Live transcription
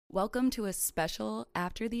Welcome to a special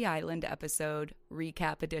After the Island episode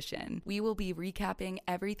recap edition. We will be recapping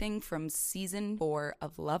everything from season 4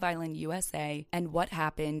 of Love Island USA and what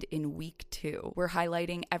happened in week 2. We're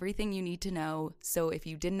highlighting everything you need to know, so if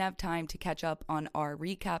you didn't have time to catch up on our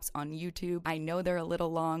recaps on YouTube, I know they're a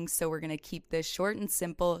little long, so we're going to keep this short and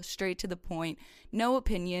simple, straight to the point, no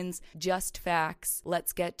opinions, just facts.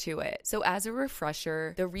 Let's get to it. So as a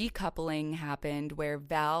refresher, the recoupling happened where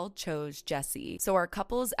Val chose Jesse. So our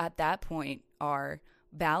couples at that point are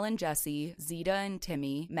Val and Jesse, Zeta and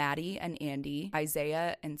Timmy, Maddie and Andy,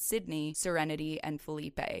 Isaiah and Sydney, Serenity and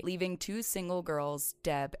Felipe, leaving 2 single girls,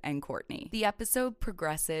 Deb and Courtney. The episode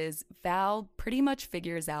progresses. Val pretty much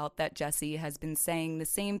figures out that Jesse has been saying the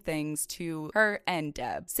same things to her and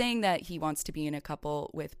Deb, saying that he wants to be in a couple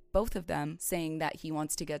with both of them, saying that he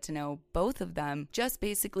wants to get to know both of them, just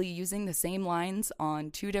basically using the same lines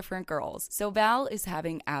on 2 different girls. So Val is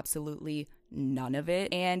having absolutely none of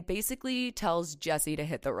it and basically tells Jesse to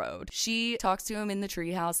hit the road. She talks to him in the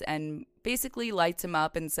treehouse and basically lights him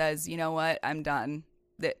up and says, you know what, I'm done.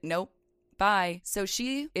 Nope. Bye. So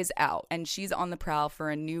she is out and she's on the prowl for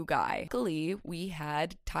a new guy. Luckily, we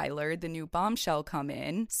had Tyler, the new bombshell, come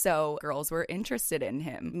in, so girls were interested in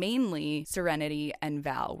him. Mainly, Serenity and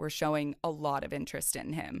Val were showing a lot of interest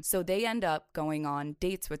in him. So they end up going on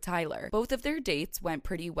dates with Tyler. Both of their dates went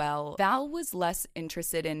pretty well. Val was less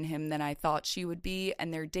interested in him than I thought she would be,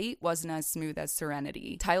 and their date wasn't as smooth as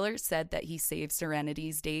Serenity. Tyler said that he saved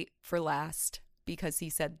Serenity's date for last, because he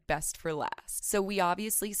said best for last. So we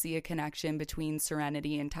obviously see a connection between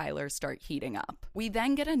Serenity and Tyler start heating up. We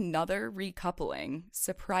then get another recoupling,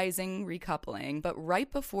 surprising recoupling, but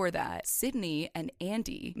right before that, Sydney and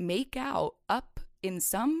Andy make out up in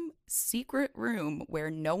some secret room where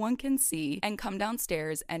no one can see and come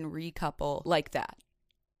downstairs and recouple like that.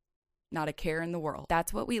 Not a care in the world.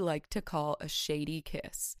 That's what we like to call a shady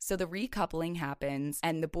kiss. So the recoupling happens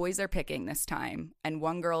and the boys are picking this time and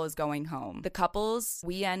one girl is going home. The couples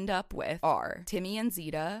we end up with are Timmy and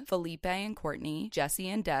Zeta, Felipe and Courtney, Jesse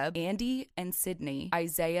and Deb, Andy and Sydney,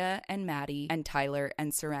 Isaiah and Maddie, and Tyler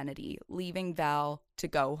and Serenity, leaving Val to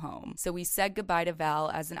go home. So we said goodbye to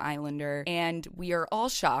Val as an Islander and we are all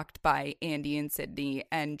shocked by Andy and Sydney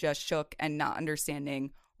and just shook and not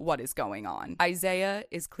understanding what is going on. Isaiah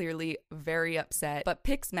is clearly very upset, but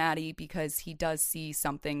picks Maddie because he does see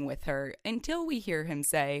something with her until we hear him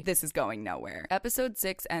say, this is going nowhere. Episode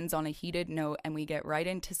 6 ends on a heated note and we get right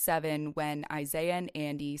into 7 when Isaiah and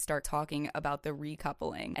Andy start talking about the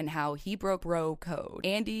recoupling and how he broke bro code.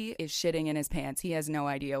 Andy is shitting in his pants. He has no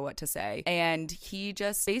idea what to say. And he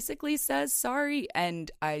just basically says sorry. And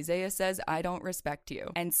Isaiah says, I don't respect you.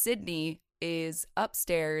 And Sydney is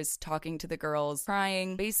upstairs talking to the girls,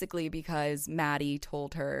 crying basically because Maddie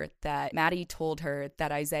told her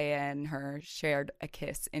that Isaiah and her shared a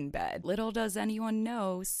kiss in bed. Little does anyone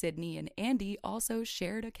know, Sydney and Andy also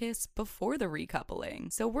shared a kiss before the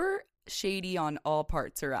recoupling. So we're shady on all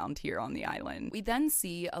parts around here on the island. We then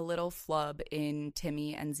see a little flub in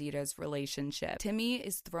Timmy and Zeta's relationship. Timmy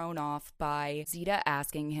is thrown off by Zeta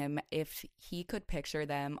asking him if he could picture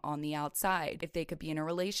them on the outside, if they could be in a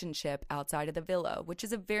relationship outside of the villa, which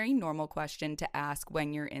is a very normal question to ask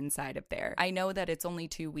when you're inside of there. I know that it's only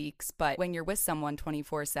 2 weeks, but when you're with someone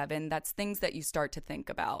 24/7, that's things that you start to think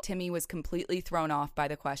about. Timmy was completely thrown off by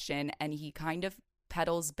the question and he kind of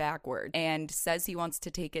pedals backward and says he wants to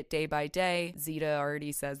take it day by day. Zeta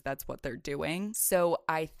already says that's what they're doing. So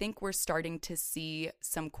I think we're starting to see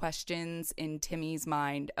some questions in Timmy's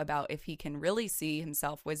mind about if he can really see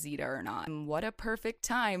himself with Zeta or not. And what a perfect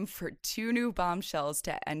time for 2 new bombshells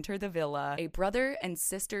to enter the villa. A brother and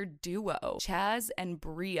sister duo, Chaz and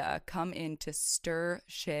Bria, come in to stir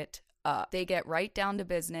shit up. They get right down to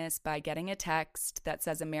business by getting a text that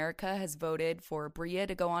says America has voted for Bria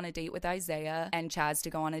to go on a date with Isaiah and Chaz to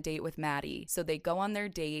go on a date with Maddie. So they go on their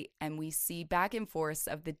date and we see back and forth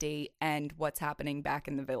of the date and what's happening back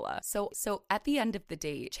in the villa. So at the end of the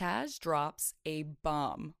date, Chaz drops a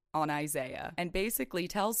bomb on Isaiah and basically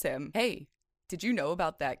tells him, hey, did you know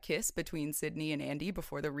about that kiss between Sydney and Andy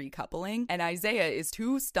before the recoupling? And Isaiah is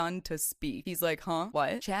too stunned to speak. He's like, huh?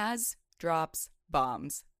 What? Chaz drops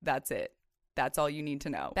bombs. That's it. That's all you need to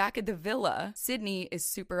know. Back at the villa, Sydney is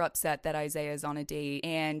super upset that Isaiah is on a date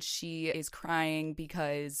and she is crying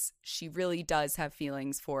because she really does have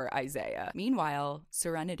feelings for Isaiah. Meanwhile,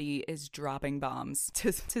 Serenity is dropping bombs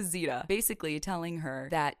to Zeta, basically telling her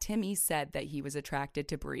that Timmy said that he was attracted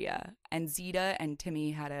to Bria. And Zeta and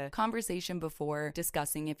Timmy had a conversation before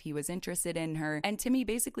discussing if he was interested in her. And Timmy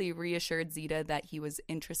basically reassured Zeta that he was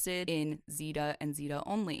interested in Zeta and Zeta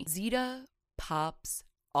only. Zeta pops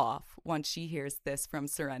off once she hears this from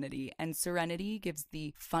Serenity, and Serenity gives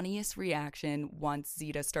the funniest reaction once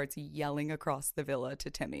Zeta starts yelling across the villa to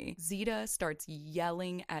Timmy. Zeta starts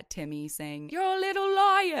yelling at Timmy, saying, "You're a little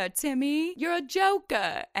liar, Timmy. You're a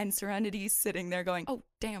joker." And Serenity's sitting there going, "Oh,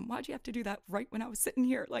 damn, why'd you have to do that right when I was sitting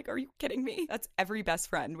here? Like, are you kidding me?" That's every best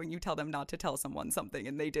friend when you tell them not to tell someone something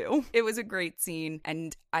and they do. It was a great scene,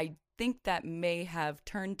 and I think that may have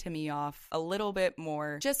turned Timmy off a little bit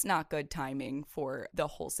more. Just not good timing for the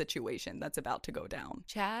whole situation that's about to go down.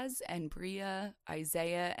 Chaz and Bria,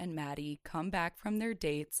 Isaiah and Maddie come back from their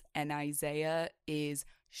dates, and Isaiah is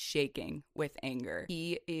shaking with anger.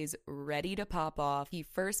 He is ready to pop off. He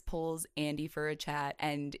first pulls Andy for a chat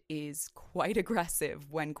and is quite aggressive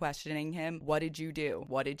when questioning him. "What did you do?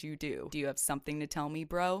 What did you do? Do you have something to tell me,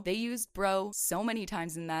 bro?" They used bro so many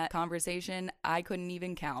times in that conversation, I couldn't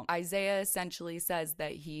even count. Isaiah essentially says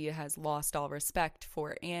that he has lost all respect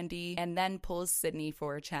for Andy and then pulls Sydney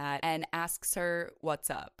for a chat and asks her what's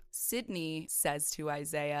up. Sydney says to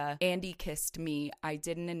Isaiah, "Andy kissed me. I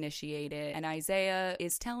didn't initiate it." And Isaiah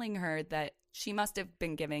is telling her that she must have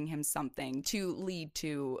been giving him something to lead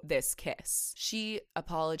to this kiss. She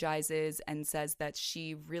apologizes and says that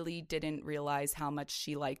she really didn't realize how much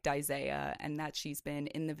she liked Isaiah and that she's been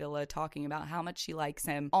in the villa talking about how much she likes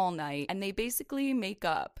him all night. And they basically make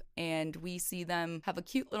up, and we see them have a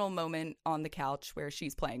cute little moment on the couch where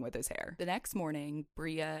she's playing with his hair. The next morning,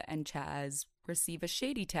 Bria and Chaz receive a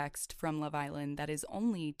shady text from Love Island that is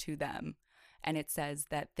only to them. And it says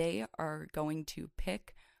that they are going to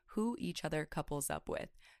pick who each other couples up with.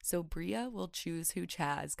 So Bria will choose who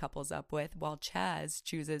Chaz couples up with, while Chaz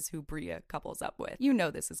chooses who Bria couples up with. You know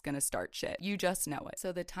this is gonna start shit. You just know it.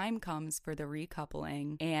 So the time comes for the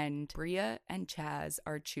recoupling, and Bria and Chaz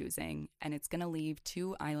are choosing, and it's gonna leave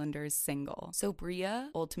two Islanders single. So Bria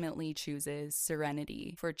ultimately chooses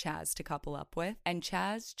Serenity for Chaz to couple up with, and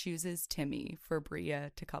Chaz chooses Timmy for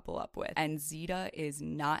Bria to couple up with. And Zeta is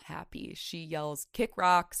not happy. She yells, "Kick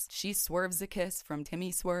rocks." She swerves a kiss from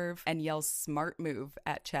Timmy Swerve and yells, "Smart move"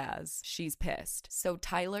 at Chaz. She's pissed. So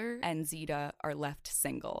Tyler and Zeta are left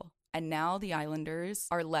single. And now the Islanders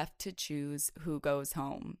are left to choose who goes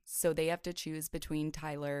home. So they have to choose between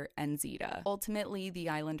Tyler and Zeta. Ultimately, the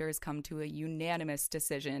Islanders come to a unanimous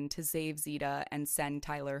decision to save Zeta and send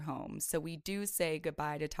Tyler home. So we do say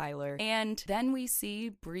goodbye to Tyler. And then we see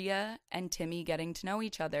Bria and Timmy getting to know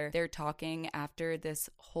each other. They're talking after this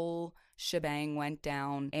whole shebang went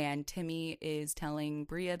down, and Timmy is telling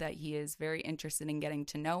Bria that he is very interested in getting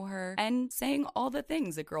to know her and saying all the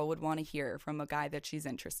things a girl would want to hear from a guy that she's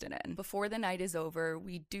interested in. Before the night is over,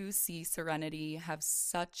 we do see Serenity have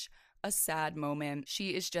such a sad moment.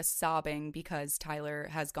 She is just sobbing because Tyler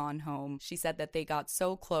has gone home. She said that they got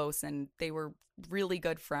so close and they were really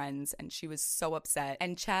good friends, and she was so upset.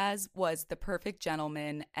 And Chaz was the perfect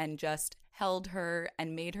gentleman and just held her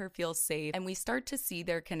and made her feel safe, and we start to see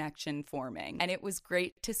their connection forming, and it was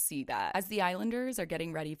great to see that. As the Islanders are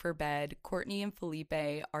getting ready for bed, Courtney and Felipe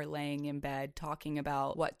are laying in bed talking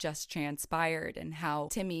about what just transpired and how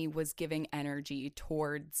Timmy was giving energy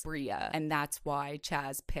towards Bria, and that's why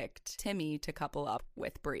Chaz picked Timmy to couple up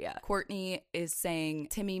with Bria. Courtney is saying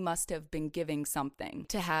Timmy must have been giving something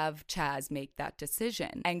to have Chaz make that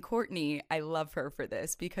decision, and Courtney, I love her for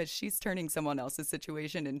this because she's turning someone else's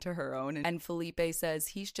situation into her own. And Felipe says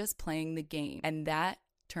he's just playing the game, and that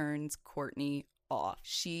turns Courtney off.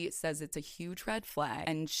 She says it's a huge red flag,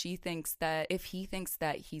 and she thinks that if he thinks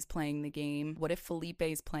that he's playing the game, what if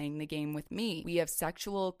Felipe's playing the game with me? We have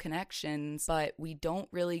sexual connections, but we don't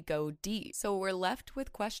really go deep. So we're left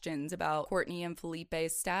with questions about Courtney and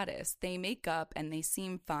Felipe's status. They make up and they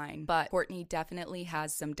seem fine, but Courtney definitely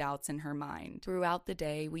has some doubts in her mind. Throughout the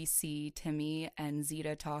day, we see Timmy and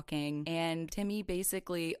Zeta talking, and Timmy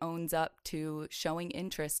basically owns up to showing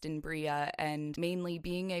interest in Bria and mainly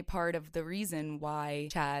being a part of the reason why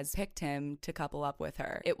Chaz picked him to couple up with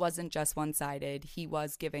her. It wasn't just one-sided. He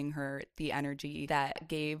was giving her the energy that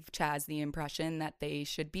gave Chaz the impression that they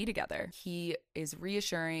should be together. He is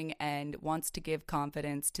reassuring and wants to give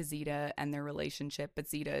confidence to Zeta and their relationship, but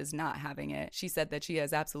Zeta is not having it. She said that she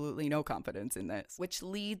has absolutely no confidence in this, which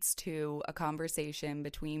leads to a conversation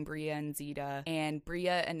between Bria and Zeta, and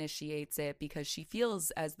Bria initiates it because she feels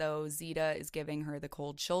as though Zeta is giving her the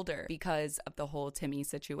cold shoulder because of the whole Timmy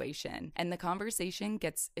situation. And the conversation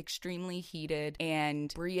gets extremely heated,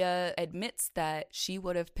 and Bria admits that she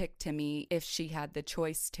would have picked Timmy if she had the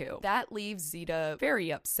choice to. That leaves Zeta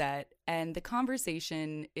very upset and the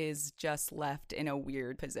conversation is just left in a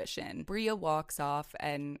weird position. Bria walks off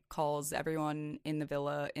and calls everyone in the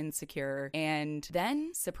villa insecure, and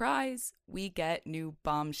then, surprise, we get new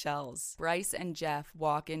bombshells. Bryce and Jeff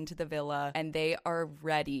walk into the villa and they are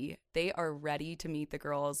ready. They are ready to meet the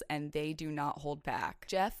girls and they do not hold back.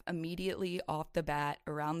 Jeff immediately off the bat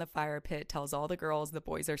around the fire pit tells all the girls the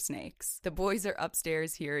boys are snakes. The boys are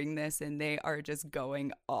upstairs hearing this and they are just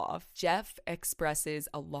going off. Jeff expresses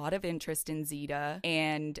a lot of interest in Zeta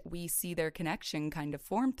and we see their connection kind of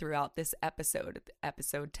form throughout this episode,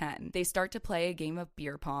 episode 10. They start to play a game of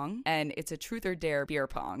beer pong and it's a truth or dare beer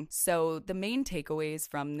pong. So the main takeaways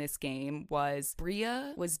from this game was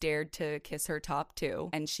Bria was dared to kiss her top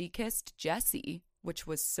two and she kissed Jessie, which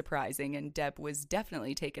was surprising, and Deb was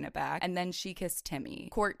definitely taken aback. And then she kissed Timmy.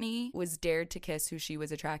 Courtney was dared to kiss who she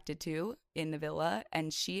was attracted to in the villa,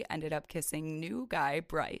 and she ended up kissing new guy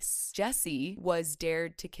Bryce. Jesse was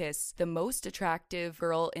dared to kiss the most attractive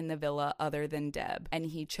girl in the villa other than Deb, and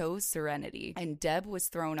he chose Serenity. And Deb was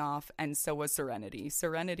thrown off, and so was Serenity.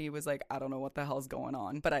 Serenity was like, I don't know what the hell's going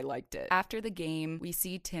on, but I liked it. After the game, we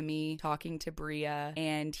see Timmy talking to Bria,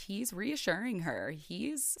 and he's reassuring her.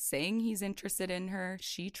 He's saying he's interested in her.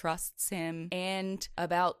 She trusts him. And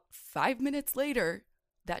about 5 minutes later,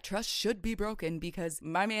 that trust should be broken because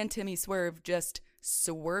my man Timmy Swerve just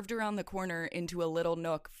swerved around the corner into a little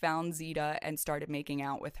nook, found Zeta, and started making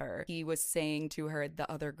out with her. He was saying to her, the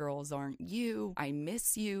other girls aren't you, I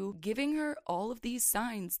miss you, giving her all of these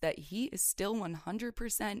signs that he is still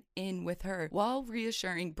 100% in with her while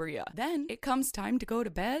reassuring Bria. Then it comes time to go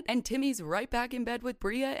to bed and Timmy's right back in bed with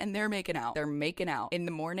Bria and they're making out. In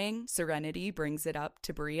the morning, Serenity brings it up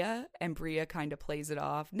to Bria and Bria kind of plays it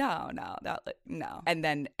off. No. And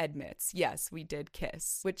then admits, yes, we did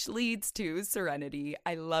kiss, which leads to Serenity.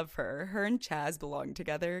 I love her. Her and Chaz belong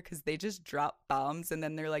together because they just drop bombs and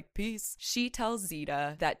then they're like, peace. She tells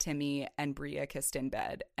Zeta that Timmy and Bria kissed in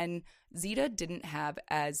bed. And Zeta didn't have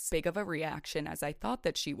as big of a reaction as I thought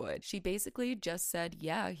that she would. She basically just said,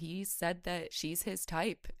 yeah, he said that she's his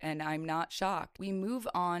type, and I'm not shocked. We move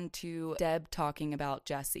on to Deb talking about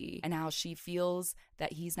Jesse and how she feels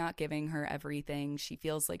that he's not giving her everything. She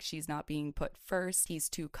feels like she's not being put first. He's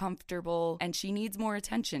too comfortable, and she needs more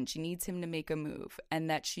attention. She needs him to make a move, and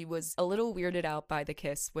that she was a little weirded out by the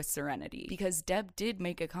kiss with Serenity because Deb did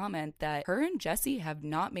make a comment that her and Jesse have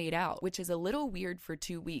not made out, which is a little weird for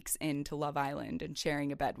 2 weeks into Love Island and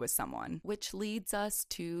sharing a bed with someone, which leads us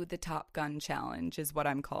to the Top Gun challenge is what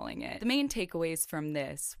I'm calling it. The main takeaways from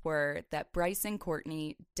this were that Bryce and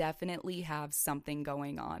Courtney definitely have something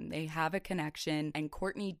going on. They have a connection, and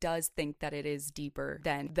Courtney does think that it is deeper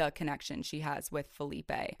than the connection she has with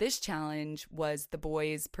Felipe. This challenge was the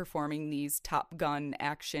boys performing these Top Gun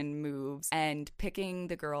action moves and picking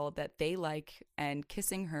the girl that they like and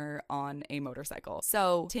kissing her on a motorcycle.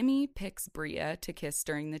 So Timmy picks Bria to kiss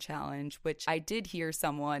during the challenge, which I did hear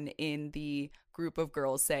someone in the group of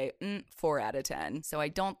girls say 4 out of 10. So I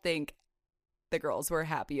don't think the girls were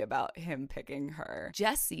happy about him picking her.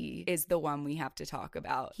 Jesse is the one we have to talk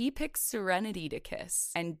about. He picks Serenity to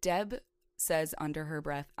kiss, and Deb says under her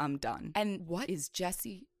breath, I'm done. And what is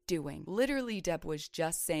Jesse doing? Literally, Deb was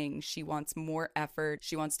just saying she wants more effort,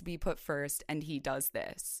 she wants to be put first, and he does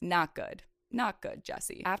this. Not good. Not good,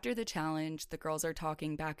 Jesse. After the challenge, the girls are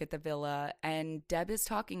talking back at the villa, and Deb is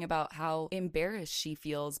talking about how embarrassed she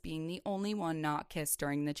feels being the only one not kissed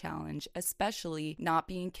during the challenge, especially not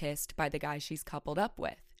being kissed by the guy she's coupled up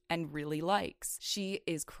with and really likes. She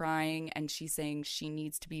is crying and she's saying she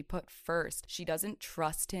needs to be put first. She doesn't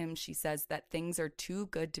trust him. She says that things are too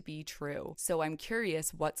good to be true. So I'm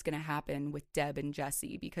curious what's going to happen with Deb and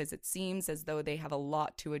Jesse because it seems as though they have a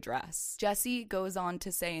lot to address. Jesse goes on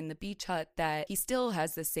to say in the beach hut that he still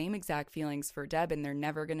has the same exact feelings for Deb and they're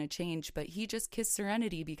never going to change, but he just kissed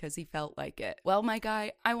Serenity because he felt like it. Well, my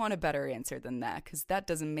guy, I want a better answer than that because that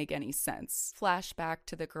doesn't make any sense. Flashback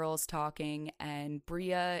to the girls talking, and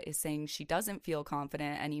Bria is saying she doesn't feel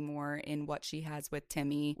confident anymore in what she has with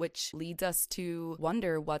Timmy, which leads us to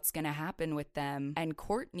wonder what's going to happen with them. And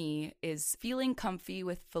Courtney is feeling comfy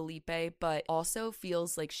with Felipe, but also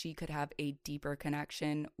feels like she could have a deeper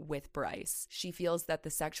connection with Bryce. She feels that the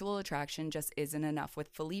sexual attraction just isn't enough with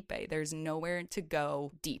Felipe. There's nowhere to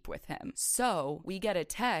go deep with him. So we get a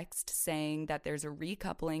text saying that there's a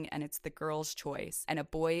recoupling and it's the girl's choice, and a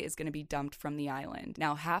boy is going to be dumped from the island.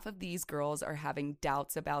 Now, half of these girls are having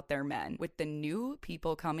doubts about about their men. With the new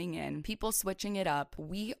people coming in, people switching it up,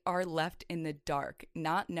 we are left in the dark,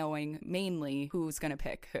 not knowing mainly who's gonna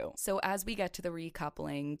pick who. So as we get to the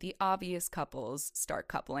recoupling, the obvious couples start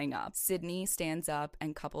coupling up. Sydney stands up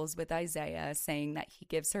and couples with Isaiah, saying that he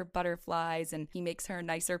gives her butterflies and he makes her a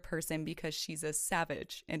nicer person because she's a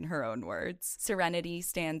savage, in her own words. Serenity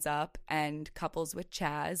stands up and couples with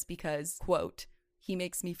Chaz because, quote, he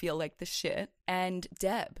makes me feel like the shit. And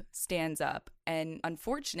Deb stands up. And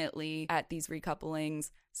unfortunately, at these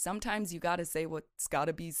recouplings, sometimes you gotta say what's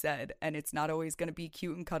gotta be said, and it's not always gonna be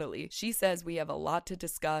cute and cuddly. She says we have a lot to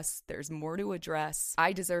discuss. There's more to address.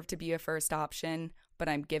 I deserve to be a first option, but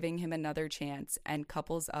I'm giving him another chance, and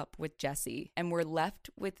couples up with Jesse. And we're left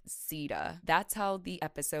with Zeta. That's how the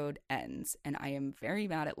episode ends. And I am very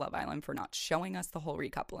mad at Love Island for not showing us the whole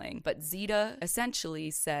recoupling. But Zeta essentially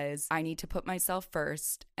says, I need to put myself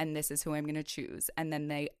first, and this is who I'm going to choose. And then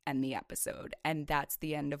they end the episode. And that's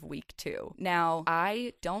the end of week 2. Now,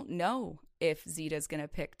 I don't know if Zeta's going to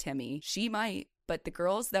pick Timmy. She might. But the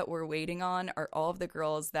girls that we're waiting on are all of the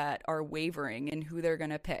girls that are wavering in who they're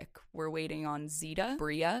gonna pick. We're waiting on Zeta,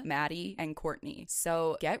 Bria, Maddie, and Courtney.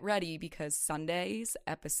 So get ready because Sunday's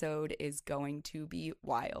episode is going to be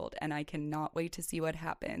wild and I cannot wait to see what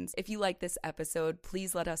happens. If you like this episode,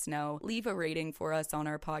 please let us know. Leave a rating for us on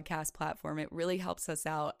our podcast platform. It really helps us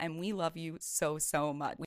out and we love you so, so much.